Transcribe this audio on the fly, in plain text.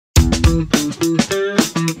My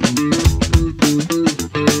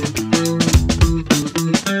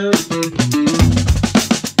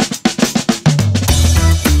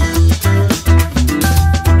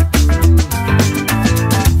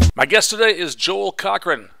guest today is Joel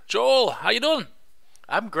Cochran. Joel, how you doing?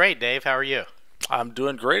 I'm great, Dave. How are you? I'm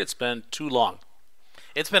doing great. It's been too long.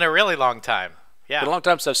 It's been a really long time. Yeah. It's been a long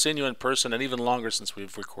time since I've seen you in person, and even longer since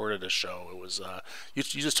we've recorded a show. It was you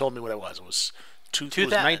just told me what it was. It was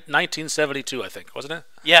 1972, I think, wasn't it?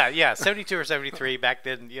 Yeah, 72 or 73 back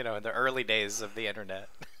then, in the early days of the internet.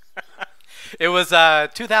 It was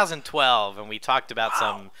 2012, and we talked about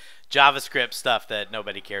some JavaScript stuff that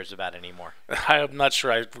nobody cares about anymore. I'm not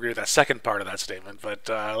sure I agree with that second part of that statement, but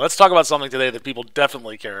let's talk about something today that people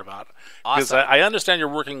definitely care about. Awesome. Because I understand you're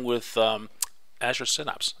working with Azure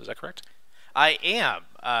Synapse. Is that correct? I am,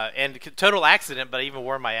 and total accident, but I even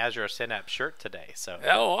wore my Azure Synapse shirt today. So.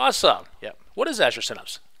 Oh, awesome. Yep. What is Azure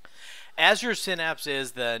Synapse? Azure Synapse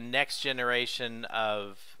is the next generation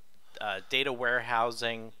of data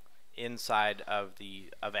warehousing inside of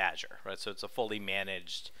Azure, right? So it's a fully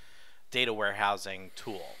managed data warehousing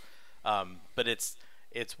tool, but it's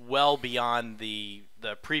well beyond the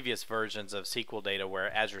previous versions of Azure SQL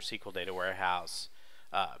Data Warehouse,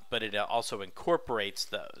 but it also incorporates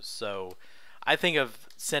those. So I think of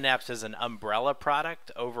Synapse as an umbrella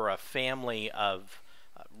product over a family of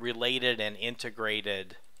related and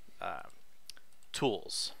integrated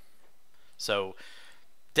tools. So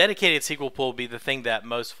dedicated SQL pool will be the thing that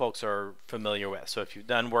most folks are familiar with. So if you've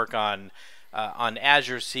done work on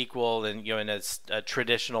Azure SQL and in a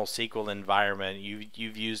traditional SQL environment,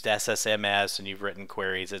 you've used SSMS and you've written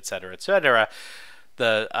queries, et cetera, et cetera.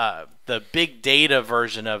 The big data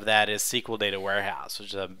version of that is SQL Data Warehouse,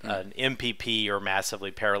 which is an MPP, or massively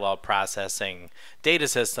parallel processing data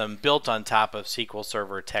system built on top of SQL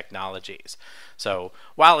Server technologies. So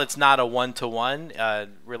while it's not a one-to-one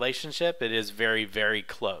relationship, it is very, very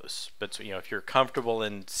close. But if you're comfortable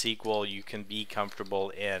in SQL, you can be comfortable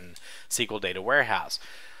in SQL Data Warehouse.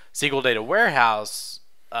 SQL Data Warehouse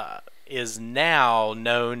is now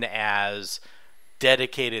known as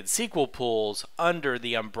dedicated SQL pools under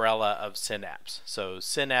the umbrella of Synapse. So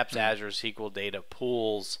Synapse Azure SQL Data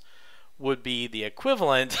Pools would be the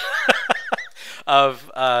equivalent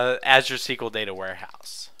of Azure SQL Data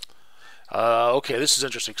Warehouse. Okay, this is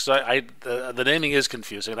interesting because the naming is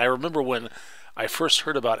confusing. And I remember when I first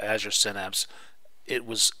heard about Azure Synapse, it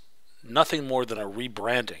was nothing more than a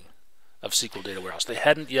rebranding of SQL Data Warehouse. They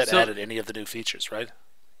hadn't yet added any of the new features, right?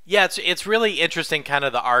 Yeah, it's really interesting, kind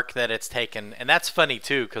of the arc that it's taken, and that's funny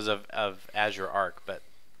too because of Azure Arc. But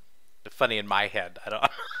funny in my head, I don't.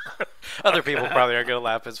 Other people probably are going to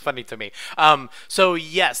laugh. It's funny to me. So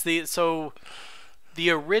yes, the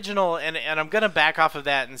original, and I'm going to back off of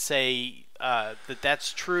that and say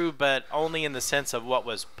that's true, but only in the sense of what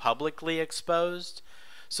was publicly exposed.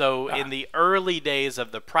 So in the early days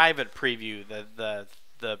of the private preview,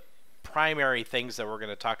 the primary things that we're going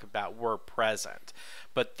to talk about were present.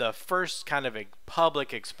 But the first kind of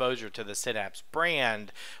public exposure to the Synapse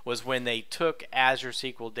brand was when they took Azure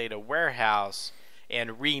SQL Data Warehouse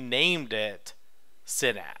and renamed it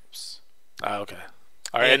Synapse. Okay.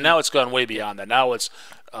 All right, and now it's gone way beyond that. Now it's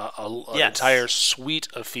an entire suite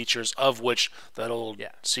of features, of which that old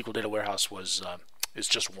SQL Data Warehouse is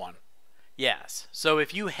just one. Yes. So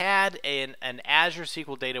if you had an Azure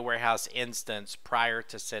SQL Data Warehouse instance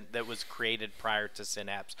that was created prior to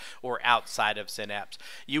Synapse or outside of Synapse,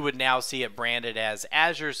 you would now see it branded as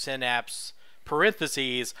Azure Synapse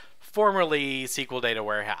 (parentheses) formerly SQL Data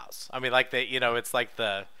Warehouse. I mean, like it's like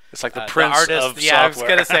the Prince artist, of software. I was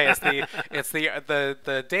gonna say it's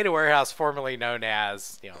the data warehouse formerly known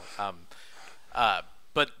as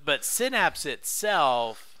but Synapse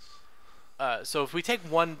itself. So if we take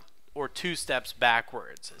one or two steps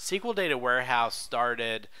backwards, SQL Data Warehouse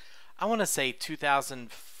started, I want to say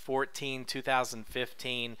 2014,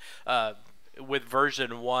 2015, with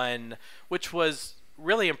version 1, which was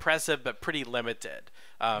really impressive but pretty limited.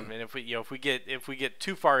 And if we get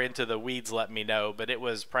too far into the weeds, let me know. But it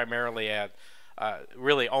was primarily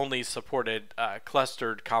really only supported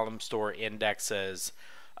clustered column store indexes,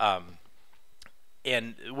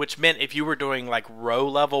 and which meant if you were doing like row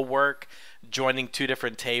level work, joining two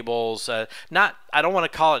different tables, I don't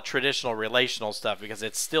want to call it traditional relational stuff because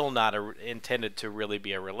it's still not intended to really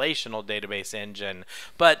be a relational database engine,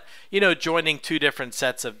 but joining two different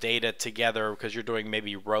sets of data together because you're doing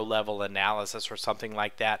maybe row level analysis or something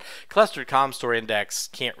like that. Clustered column store index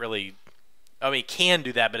can't really, it can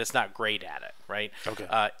do that, but it's not great at it, right?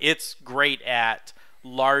 Okay. It's great at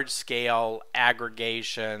large scale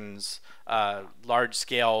aggregations, large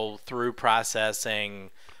scale through processing,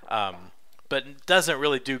 but doesn't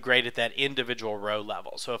really do great at that individual row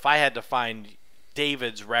level. So if I had to find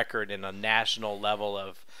David's record in a national level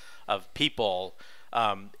of people,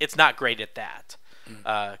 it's not great at that.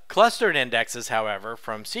 Clustered indexes, however,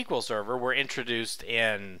 from SQL Server were introduced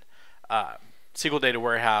in SQL Data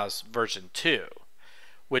Warehouse version 2,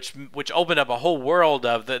 which opened up a whole world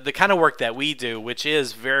of the kind of work that we do, which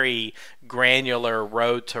is very granular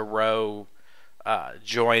row-to-row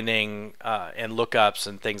joining and lookups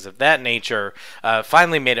and things of that nature.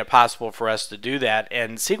 Finally made it possible for us to do that,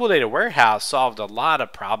 and SQL Data Warehouse solved a lot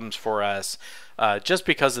of problems for us just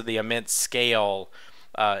because of the immense scale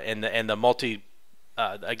and the multi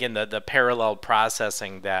again the parallel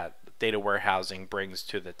processing that data warehousing brings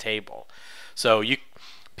to the table. So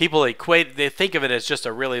people they think of it as just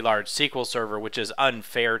a really large SQL server, which is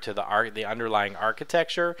unfair to the underlying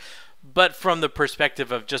architecture. But from the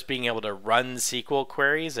perspective of just being able to run SQL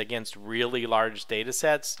queries against really large data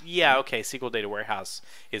sets, yeah, okay, SQL Data Warehouse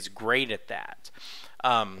is great at that.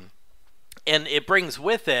 And it brings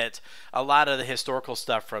with it a lot of the historical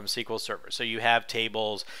stuff from SQL Server. So you have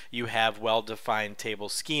tables, you have well-defined table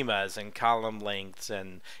schemas and column lengths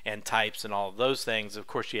and types and all of those things. Of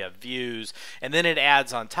course, you have views. And then it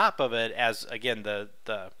adds on top of it, as, again, the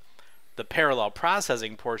parallel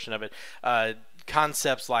processing portion of it,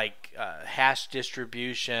 concepts like hash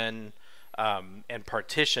distribution and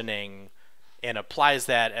partitioning, and applies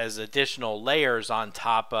that as additional layers on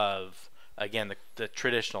top of, again, the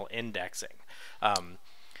traditional indexing.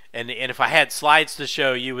 And if I had slides to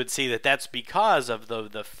show, you would see that that's because of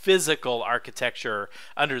the physical architecture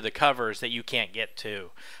under the covers that you can't get to,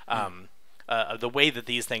 the way that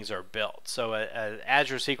these things are built. So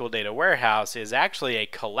Azure SQL Data Warehouse is actually a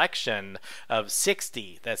collection of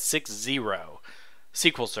 60, that's 60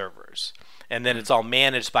 SQL servers. And then it's all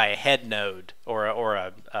managed by a head node or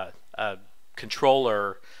a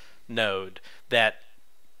controller node that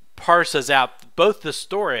parses out both the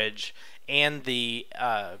storage and the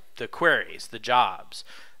queries, the jobs,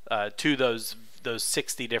 to those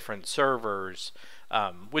 60 different servers,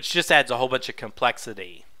 which just adds a whole bunch of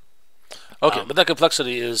complexity. Okay, but that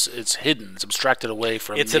complexity it's hidden. It's abstracted away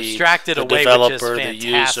from the developer, the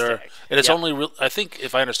user, and it's only. I think,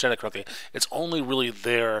 if I understand it correctly, it's only really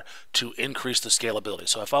there to increase the scalability.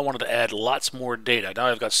 So if I wanted to add lots more data, now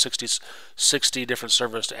I've got 60 different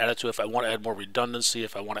servers to add it to. If I want to add more redundancy,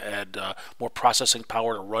 if I want to add more processing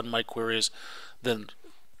power to run my queries, then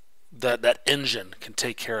that engine can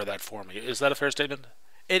take care of that for me. Is that a fair statement?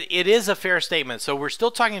 It is a fair statement. So we're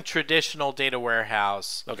still talking traditional data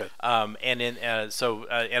warehouse. Okay. And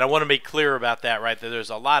I want to be clear about that, right? That there's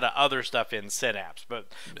a lot of other stuff in Synapse, but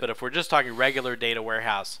if we're just talking regular data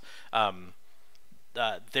warehouse,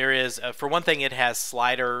 there is for one thing, it has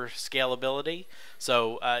slider scalability.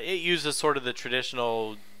 So it uses sort of the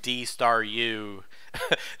traditional D*U,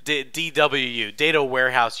 DWU, data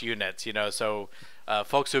warehouse units. So.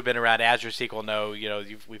 Folks who have been around Azure SQL know,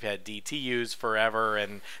 we've had DTUs forever,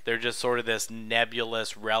 and they're just sort of this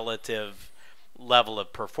nebulous relative level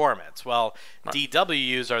of performance. Well, right.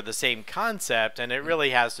 DWUs are the same concept, and it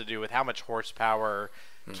really has to do with how much horsepower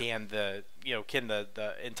can the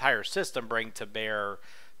entire system bring to bear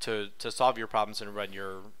to solve your problems and run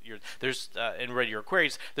your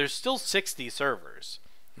queries. There's still 60 servers.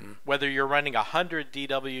 Whether you're running 100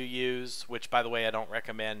 DWUs, which, by the way, I don't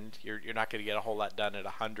recommend. You're not going to get a whole lot done at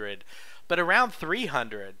 100. But around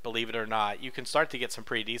 300, believe it or not, you can start to get some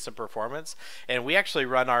pretty decent performance. And we actually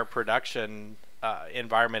run our production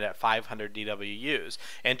environment at 500 DWUs.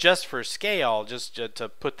 And just for scale, just to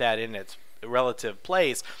put that in its relative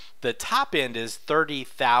place, the top end is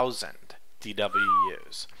 30,000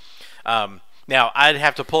 DWUs. Now, I'd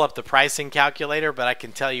have to pull up the pricing calculator, but I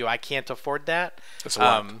can tell you I can't afford that. That's a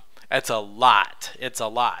lot. It's a lot. It's a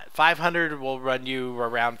lot. 500 will run you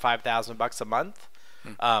around $5,000 a month,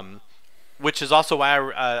 which is also why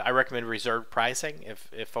I recommend reserved pricing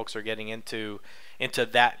if folks are getting into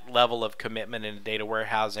that level of commitment in data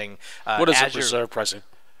warehousing. What is reserved pricing?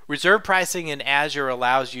 Reserve pricing in Azure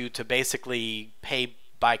allows you to basically pay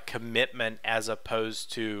by commitment as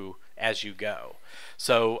opposed to as you go.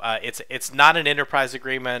 So it's not an enterprise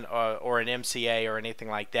agreement or an MCA or anything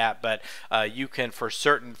like that, but you can, for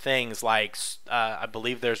certain things like I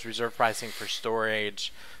believe there's reserve pricing for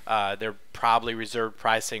storage. They're probably reserve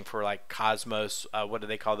pricing for like Cosmos. What do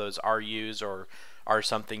they call those? RUs or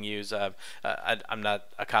something use. I'm not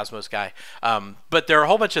a Cosmos guy, but there are a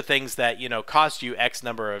whole bunch of things that cost you X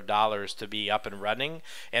number of dollars to be up and running,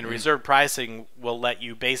 and reserve pricing will let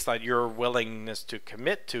you, based on your willingness to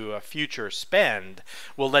commit to a future spend,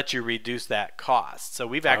 will let you reduce that cost. So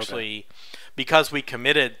we've actually because we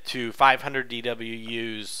committed to 500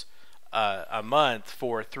 DWUs a month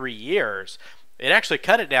for 3 years, it actually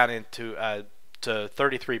cut it down into to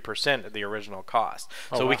 33% of the original cost.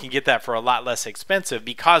 So we can get that for a lot less expensive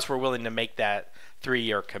because we're willing to make that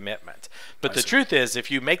 3-year commitment. But the truth is, if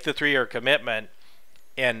you make the 3-year commitment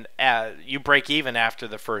and you break even after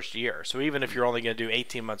the first year, so even if you're only going to do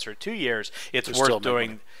 18 months or 2 years, it's worth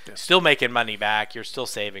doing. Still making money back. You're still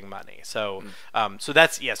saving money. So so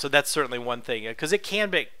that's certainly one thing, because it can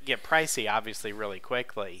get pricey, obviously, really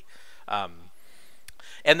quickly.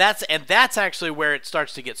 And that's actually where it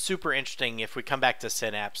starts to get super interesting if we come back to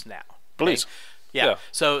Synapse now. Please. Okay? Yeah.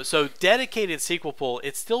 So dedicated SQL pool,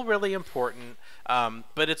 it's still really important,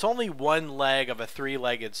 but it's only one leg of a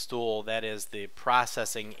 3-legged stool, that is the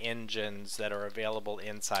processing engines that are available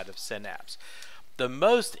inside of Synapse. The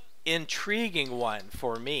most intriguing one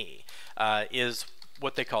for me is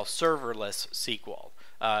what they call serverless SQL,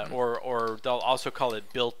 or they'll also call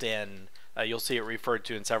it built-in. You'll see it referred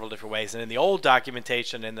to in several different ways. And in the old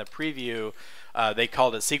documentation, in the preview, they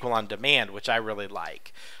called it SQL on demand, which I really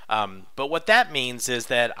like. But what that means is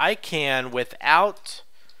that I can, without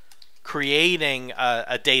creating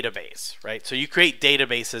a database, right? So you create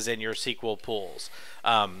databases in your SQL pools.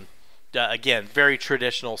 Again, very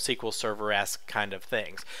traditional SQL Server-esque kind of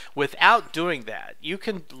things. Without doing that, you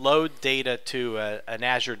can load data to an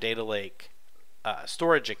Azure Data Lake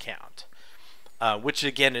storage account. Which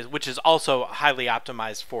is also highly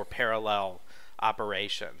optimized for parallel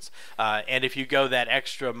operations. And if you go that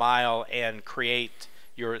extra mile and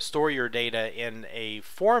store your data in a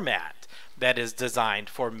format that is designed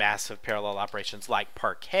for massive parallel operations, like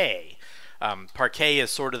Parquet. Parquet is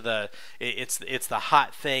sort of the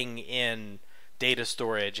hot thing in data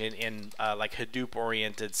storage in like Hadoop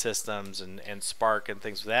oriented systems and Spark and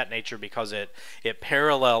things of that nature, because it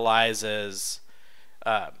parallelizes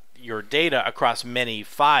your data across many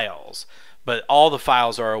files, but all the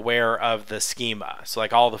files are aware of the schema. So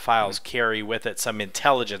like all the files carry with it some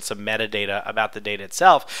intelligence, some metadata about the data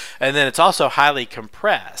itself, and then it's also highly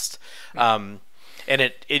compressed. And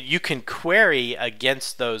you can query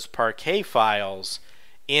against those Parquet files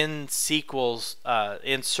in SQL's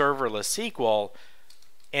in serverless SQL,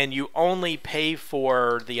 and you only pay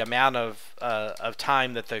for the amount of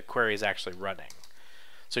time that the query is actually running.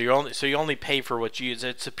 So you only pay for what you use.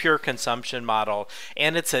 It's a pure consumption model,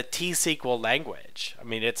 and it's a T-SQL language. I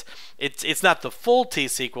mean, it's not the full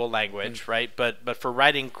T-SQL language, right? But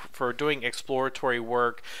for doing exploratory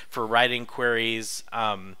work, for writing queries,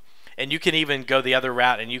 and you can even go the other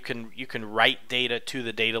route, and you can write data to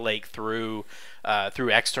the data lake through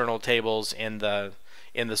external tables in the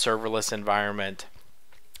serverless environment.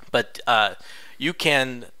 But you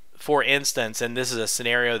can, for instance, and this is a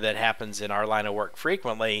scenario that happens in our line of work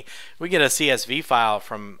frequently, we get a CSV file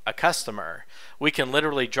from a customer. We can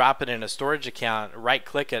literally drop it in a storage account,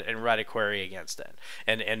 right-click it, and write a query against it.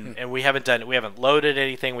 And we haven't loaded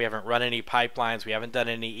anything, we haven't run any pipelines, we haven't done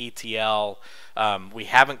any ETL, we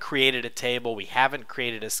haven't created a table, we haven't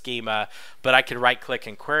created a schema, but I can right-click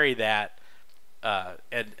and query that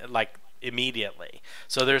immediately.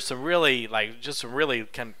 So there's some really I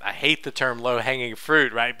hate the term low-hanging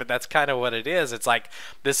fruit, right? But that's kind of what it is. It's like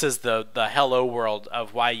this is the hello world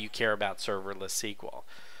of why you care about serverless SQL.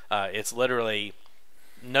 It's literally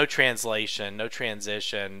no translation, no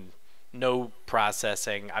transition, no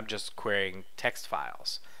processing. I'm just querying text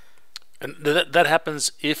files. And that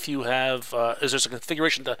happens if you have is there some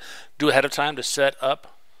configuration to do ahead of time to set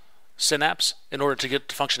up Synapse in order to get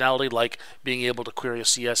functionality like being able to query a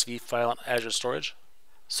CSV file on Azure Storage?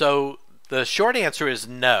 So the short answer is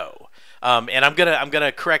no. And I'm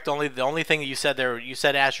gonna correct the only thing that you said there. You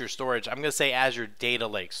said Azure Storage. I'm gonna say Azure Data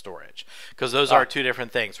Lake Storage, because those are two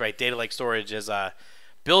different things, right? Data Lake Storage is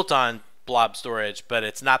built on blob storage, but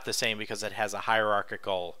it's not the same because it has a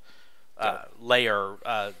hierarchical layer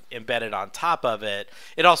embedded on top of it.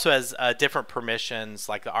 It also has different permissions,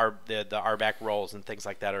 like the RBAC roles and things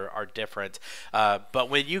like that are different.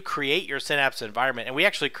 But when you create your Synapse environment, and we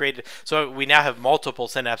actually created, so we now have multiple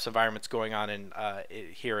Synapse environments going on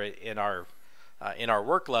here in our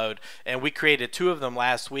workload, and we created 2 of them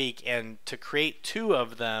last week. And to create 2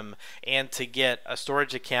 of them and to get a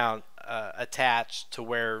storage account attached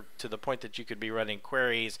to the point that you could be running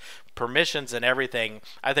queries, permissions, and everything,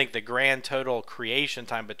 I think the grand total creation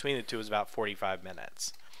time between the 2 is about 45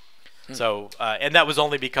 minutes. So, and that was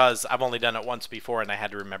only because I've only done it once before and I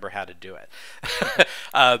had to remember how to do it.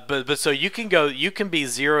 But so you can be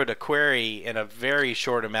zero to query in a very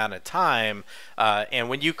short amount of time. And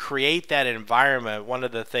when you create that environment, one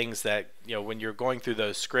of the things that when you're going through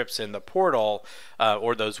those scripts in the portal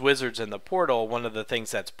or those wizards in the portal, one of the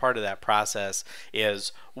things that's part of that process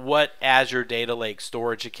is what Azure Data Lake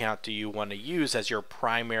storage account do you want to use as your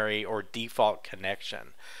primary or default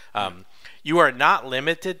connection. You are not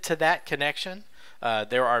limited to that connection.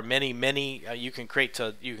 There are many you can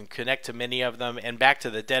connect to many of them. And back to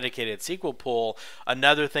the dedicated SQL pool,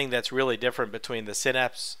 another thing that's really different between the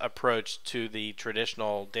Synapse approach to the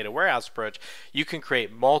traditional data warehouse approach, you can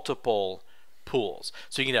create multiple pools.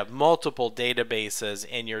 So you can have multiple databases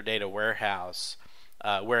in your data warehouse,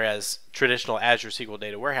 whereas traditional Azure SQL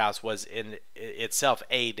Data Warehouse was in itself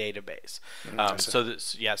a database.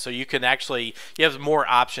 So you can actually, you have more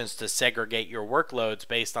options to segregate your workloads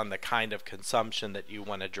based on the kind of consumption that you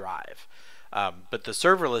want to drive. But the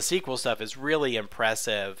serverless SQL stuff is really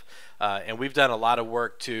impressive, and we've done a lot of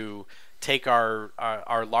work to take our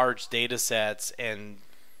large data sets and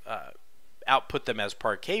output them as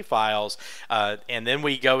Parquet files, and then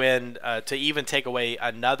we go in to even take away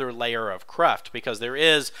another layer of cruft, because there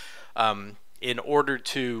is, in order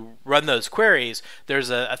to run those queries, there's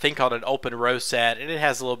a thing called an open row set, and it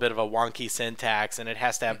has a little bit of a wonky syntax, and it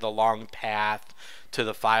has to have the long path to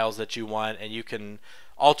the files that you want, and you can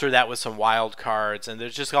alter that with some wildcards, and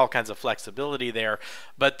there's just all kinds of flexibility there.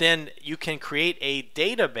 But then you can create a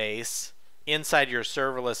database inside your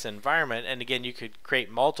serverless environment, and again, you could create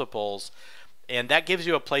multiples, and that gives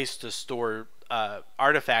you a place to store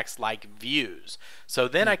artifacts like views. So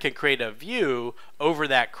then I can create a view over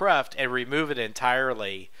that cruft and remove it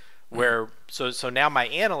entirely, where so now my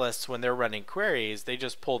analysts, when they're running queries, they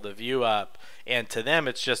just pull the view up, and to them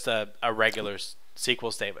it's just a regular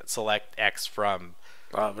SQL statement, select X from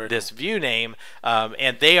this view name,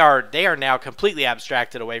 and they are now completely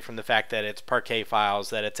abstracted away from the fact that it's Parquet files,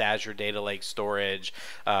 that it's Azure Data Lake storage,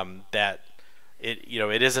 that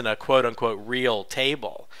it isn't a quote unquote real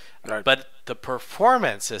table. Right. But the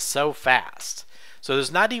performance is so fast. So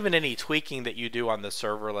there's not even any tweaking that you do on the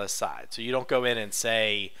serverless side. So you don't go in and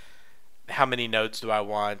say, how many nodes do I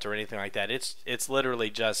want or anything like that. It's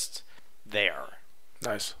literally just there.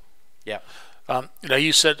 Nice. Yeah. Now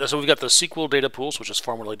you said, so we've got the SQL Data Pools, which is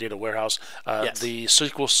formerly Data Warehouse, yes. The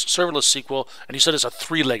serverless SQL, and you said it's a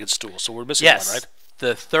three-legged stool, so we're missing yes. one, right?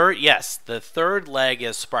 The third leg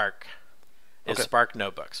is Spark. Spark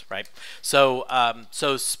notebooks, right? So,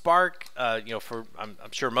 Spark, I'm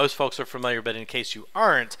sure most folks are familiar, but in case you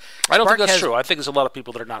aren't, I don't think that's true. I think there's a lot of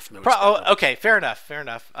people that are not familiar with Spark. Okay, fair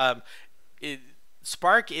enough.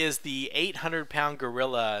 Spark is the 800-pound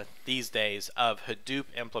gorilla these days of Hadoop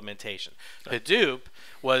implementation. Hadoop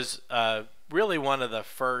was really one of the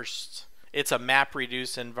first. It's a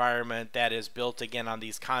MapReduce environment that is built again on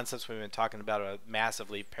these concepts we've been talking about,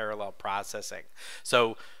 massively parallel processing.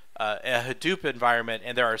 So a Hadoop environment,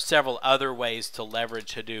 and there are several other ways to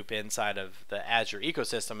leverage Hadoop inside of the Azure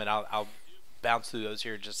ecosystem, and I'll bounce through those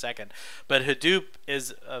here in just a second. But Hadoop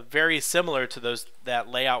is very similar to that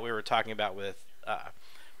layout we were talking about with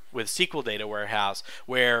SQL Data Warehouse,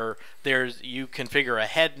 where you configure a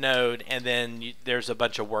head node, and then there's a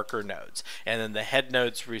bunch of worker nodes, and then the head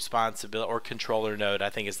node's responsibility, or controller node,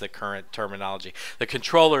 I think is the current terminology. The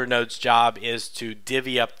controller node's job is to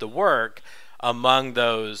divvy up the work among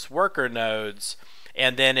those worker nodes,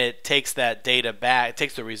 and then it takes that data back, it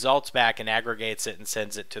takes the results back and aggregates it and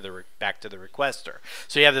sends it back to the requester.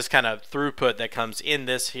 So you have this kind of throughput that comes in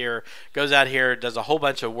this here, goes out here, does a whole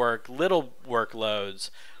bunch of work, little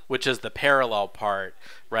workloads, which is the parallel part,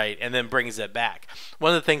 right, and then brings it back.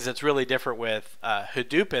 One of the things that's really different with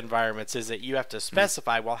Hadoop environments is that you have to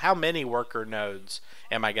specify, well, how many worker nodes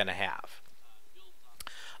am I going to have?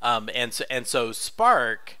 And so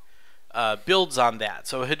Spark builds on that.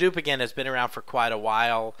 So Hadoop, again, has been around for quite a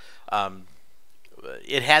while.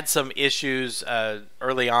 It had some issues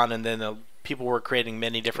early on, and then people were creating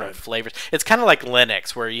many different flavors. It's kind of like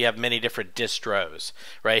Linux, where you have many different distros,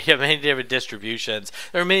 right? You have many different distributions.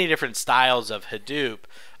 There are many different styles of Hadoop,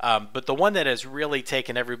 but the one that has really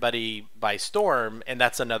taken everybody by storm, and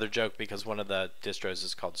that's another joke because one of the distros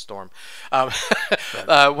is called Storm. One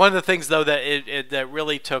of the things, though, that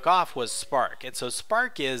really took off was Spark. And so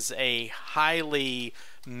Spark is a highly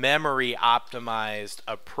memory optimized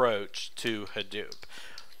approach to Hadoop.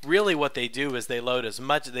 Really what they do is they load as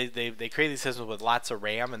much, they create these systems with lots of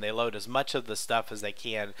RAM, and they load as much of the stuff as they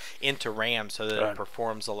can into RAM so that it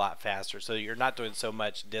performs a lot faster. So you're not doing so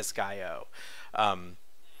much disk I/O.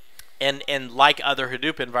 And like other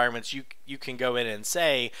Hadoop environments, you can go in and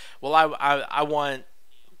say, well, I want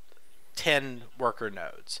 10 worker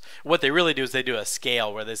nodes. What they really do is they do a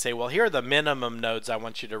scale where they say, well, here are the minimum nodes I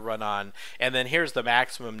want you to run on, and then here's the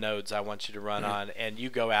maximum nodes I want you to run on, and you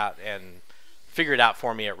go out and figure it out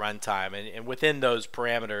for me at runtime, and within those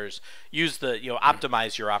parameters, use the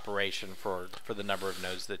optimize your operation for the number of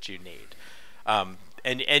nodes that you need.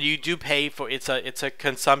 And you do pay for it's a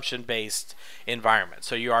consumption based environment,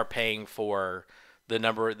 so you are paying for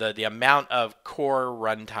the amount of core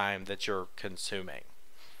runtime that you're consuming.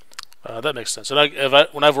 That makes sense. And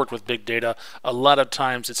when I've worked with big data, a lot of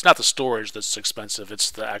times it's not the storage that's expensive; it's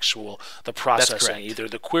the processing, either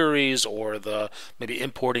the queries or the maybe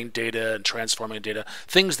importing data and transforming data.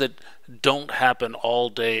 Things that don't happen all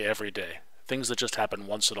day, every day. Things that just happen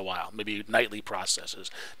once in a while. Maybe nightly processes,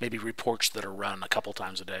 maybe reports that are run a couple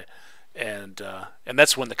times a day, and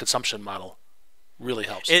that's when the consumption model really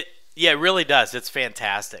helps. It really does. It's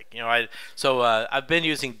fantastic. I've been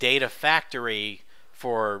using Data Factory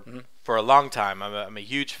for a long time. I'm a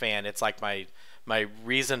huge fan. It's like my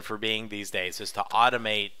reason for being these days is to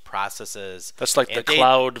automate processes. That's like the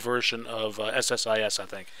cloud version of SSIS, I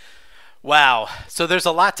think. Wow. So there's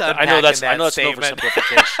a lot to unpack I know that's an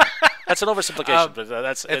oversimplification. That's an oversimplification, but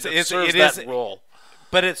it serves that role.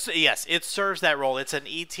 But it serves that role. It's an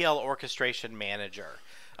ETL orchestration manager,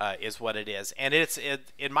 is what it is, and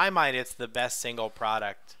in my mind, it's the best single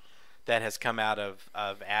product that has come out of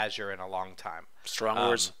Azure in a long time. Strong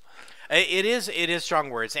words. It is strong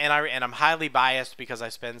words, and I'm highly biased because I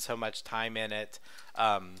spend so much time in it.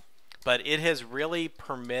 But it has really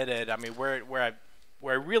permitted. I mean, where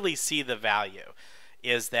I really see the value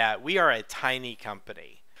is that we are a tiny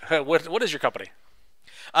company. What is your company?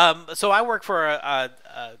 So I work for a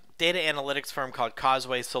data analytics firm called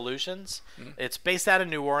Causeway Solutions. It's based out of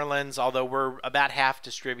New Orleans, although we're about half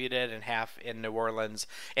distributed and half in New Orleans.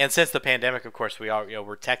 And since the pandemic, of course,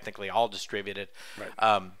 we're technically all distributed.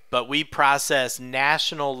 Right. But we process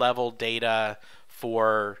national level data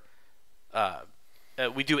for.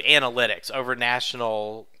 We do analytics over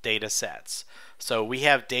national data sets. So we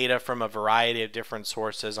have data from a variety of different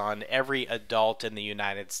sources on every adult in the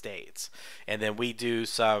United States. And then we do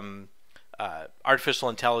some artificial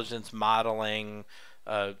intelligence modeling,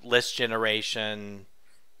 list generation.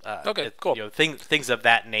 Okay, cool. Things of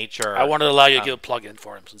that nature. I wanted to allow you to give a plug-in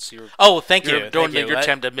for him since you're. Oh, thank you. Don't make your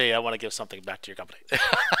 10 to me. I want to give something back to your company.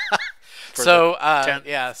 So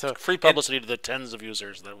free publicity to the tens of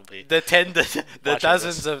users that will be the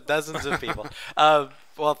dozens of people.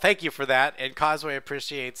 Well, thank you for that, and Causeway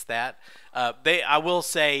appreciates that. I will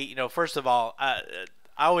say, first of all, I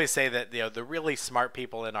always say that the really smart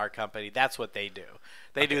people in our company, that's what they do.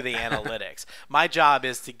 They do the analytics. My job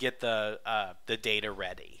is to get the data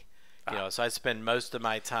ready. So I spend most of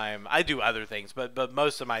my time. I do other things, but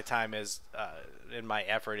most of my time is in my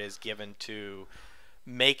effort is given to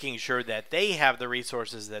making sure that they have the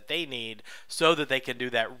resources that they need so that they can do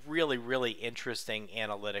that really, really interesting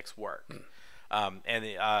analytics work.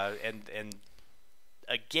 And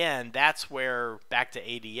again, that's where, back to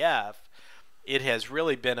ADF, it has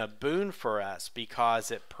really been a boon for us because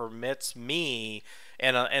it permits me,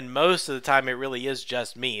 and most of the time it really is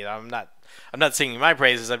just me. I'm not singing my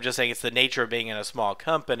praises. I'm just saying it's the nature of being in a small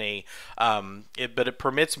company. But it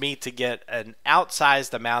permits me to get an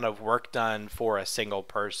outsized amount of work done for a single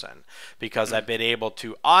person because I've been able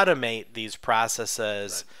to automate these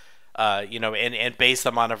processes. Right. And base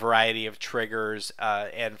them on a variety of triggers.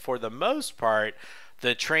 And for the most part,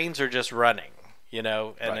 the trains are just running. And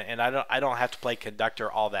I don't have to play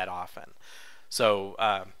conductor all that often. So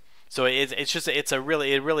it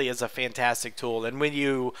really is a fantastic tool. And when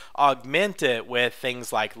you augment it with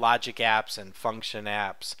things like logic apps and function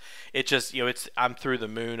apps, it just I'm through the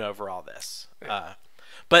moon over all this. I'm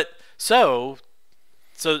gonna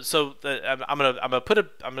put a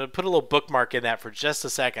little bookmark in that for just a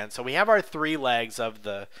second. So we have our three legs of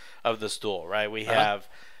the stool, right? We have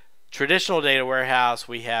traditional data warehouse,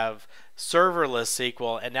 we have serverless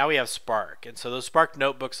SQL, and now we have Spark. And so those Spark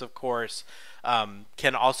notebooks, of course,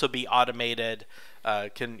 can also be automated.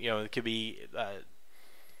 It could be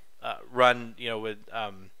run with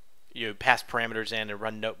pass parameters in and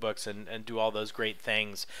run notebooks and do all those great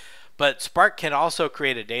things. But Spark can also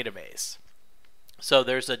create a database. So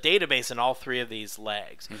there's a database in all three of these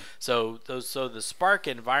legs. So the Spark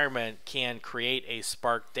environment can create a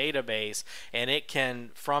Spark database, and it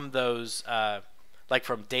can, from those like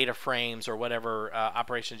from data frames or whatever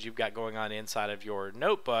operations you've got going on inside of your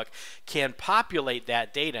notebook, can populate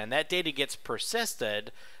that data, and that data gets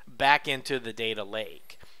persisted back into the data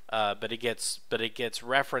lake. But it gets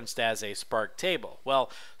referenced as a Spark table.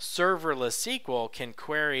 Well, serverless SQL can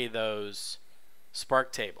query those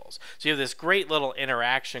Spark tables. So you have this great little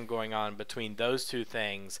interaction going on between those two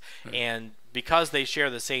things, and because they share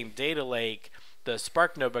the same data lake, the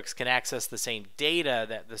Spark notebooks can access the same data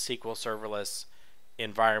that the SQL serverless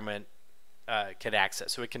environment can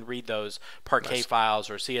access. So it can read those Parquet files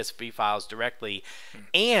or CSV files directly,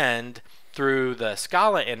 and through the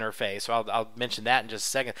Scala interface, so I'll mention that in just a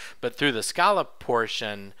second, but through the Scala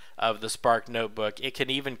portion of the Spark notebook, it can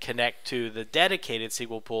even connect to the dedicated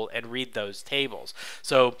SQL pool and read those tables.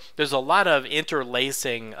 So there's a lot of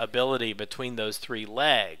interlacing ability between those three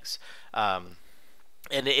legs. And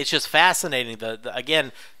it's just fascinating.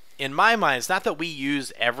 Again, in my mind, it's not that we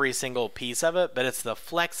use every single piece of it, but it's the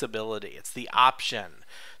flexibility. It's the option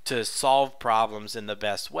to solve problems in the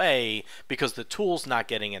best way because the tool's not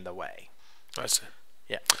getting in the way. I see.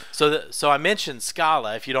 Yeah. So I mentioned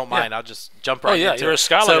Scala. If you don't mind, I'll just jump right into it. Oh, yeah. You're a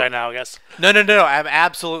Scala guy now, I guess. No. I'm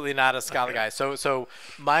absolutely not a Scala guy. So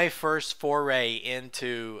my first foray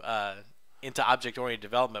into object-oriented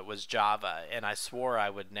development was Java, and I swore I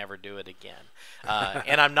would never do it again.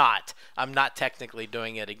 And I'm not. I'm not technically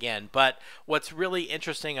doing it again. But what's really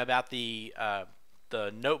interesting about the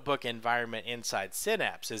notebook environment inside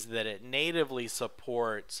Synapse is that it natively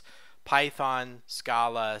supports Python,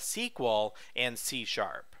 Scala, SQL, and C#.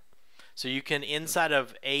 So you can, inside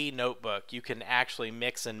of a notebook, you can actually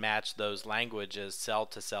mix and match those languages cell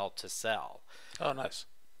to cell to cell. Oh, nice.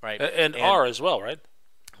 Right. And R as well, right?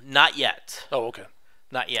 Not yet. Oh, okay.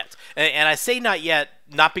 Not yet. And I say not yet,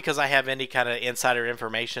 not because I have any kind of insider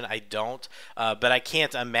information. I don't. But I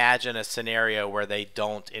can't imagine a scenario where they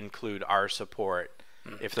don't include R support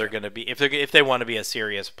if they're going to be if they want to be a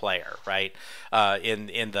serious player, right? In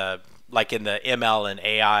the ML and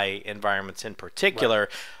AI environments in particular,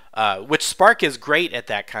 which Spark is great at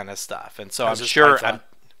that kind of stuff, and so I'm sure.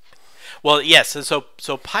 Well, yes, and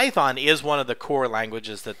so Python is one of the core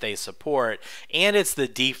languages that they support, and it's the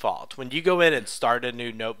default. When you go in and start a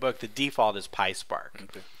new notebook, the default is PySpark.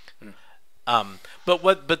 Okay. But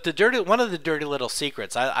one of the dirty little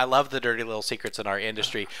secrets, I love the dirty little secrets in our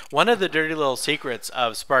industry. One of the dirty little secrets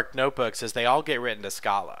of Spark notebooks is they all get written to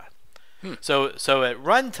Scala. So at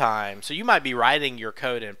runtime, so you might be writing your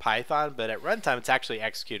code in Python, but at runtime it's actually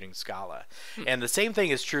executing Scala. And the same thing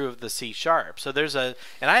is true of the C#. So there's and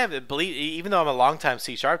I haven't even though I'm a longtime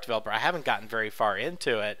C# developer, I haven't gotten very far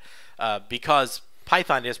into it because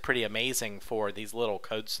Python is pretty amazing for these little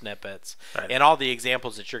code snippets, and all the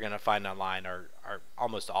examples that you're going to find online are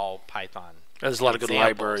almost all Python. There's a lot of good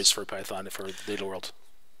libraries for Python for the data world.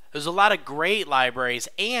 There's a lot of great libraries,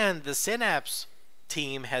 and the Synapse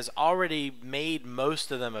team has already made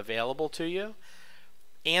most of them available to you,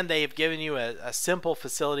 and they have given you a simple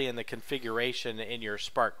facility in the configuration in your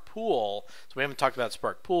Spark pool. So we haven't talked about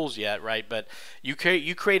Spark pools yet, right? But you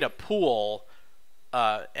create a pool.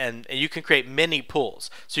 And you can create many pools.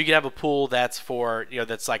 So you can have a pool that's for,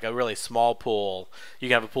 that's like a really small pool. You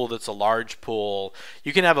can have a pool that's a large pool.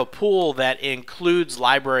 You can have a pool that includes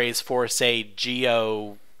libraries for, say,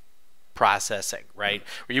 geo processing, right?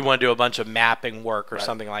 Where you want to do a bunch of mapping work or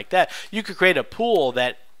something like that. You could create a pool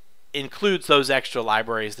that includes those extra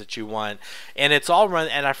libraries that you want, and it's all run.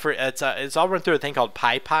 And it's all run through a thing called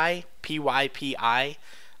PyPy, PYPI.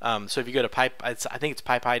 So if you go to I think it's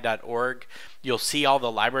pypy.org, you'll see all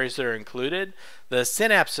the libraries that are included. The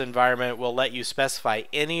Synapse environment will let you specify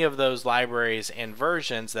any of those libraries and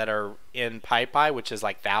versions that are in PyPy, which is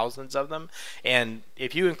like thousands of them. And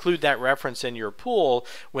if you include that reference in your pool,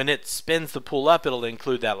 when it spins the pool up, it'll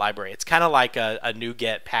include that library. It's kind of like a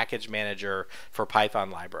NuGet package manager for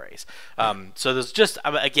Python libraries. So there's just,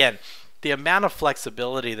 again, the amount of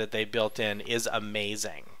flexibility that they built in is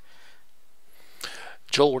amazing.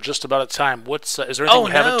 Joel, we're just about at time. Is there anything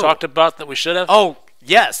we haven't talked about that we should have? Oh,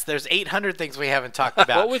 yes. There's 800 things we haven't talked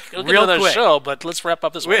about. Well, we'll get another show, but let's wrap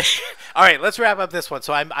up this one. All right, let's wrap up this one.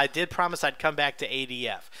 So I did promise I'd come back to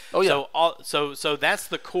ADF. Oh, yeah. So that's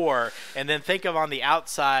the core. And then think of on the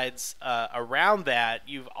outsides around that,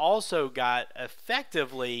 you've also got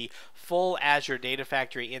effectively full Azure Data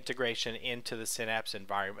Factory integration into the Synapse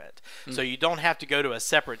environment. So you don't have to go to a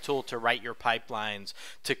separate tool to write your pipelines,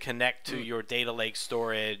 to connect to your data lake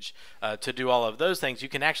storage, to do all of those things. You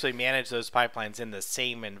can actually manage those pipelines in the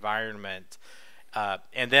same environment.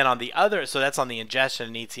 And then on the other, so that's on the ingestion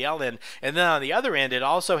and ETL end, and then on the other end, it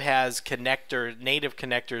also has native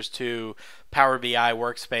connectors to Power BI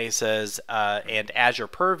workspaces, and Azure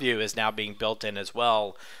Purview is now being built in as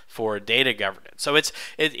well for data governance. So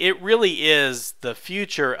it really is the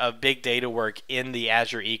future of big data work in the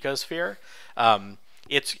Azure ecosphere.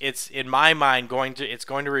 It's in my mind going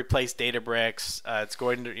to replace Databricks. It's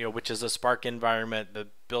going to, which is a Spark environment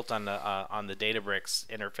built on the Databricks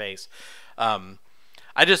interface. I'm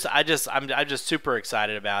just super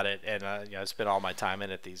excited about it, and I spend all my time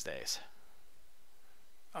in it these days.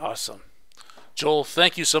 Awesome, Joel.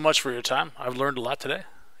 Thank you so much for your time. I've learned a lot today.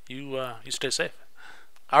 You stay safe.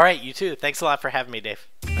 All right, you too. Thanks a lot for having me, Dave.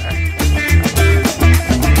 All right.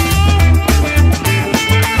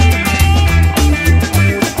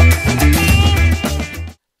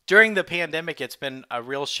 During the pandemic, it's been a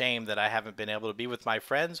real shame that I haven't been able to be with my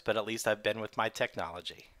friends, but at least I've been with my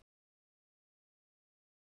technology.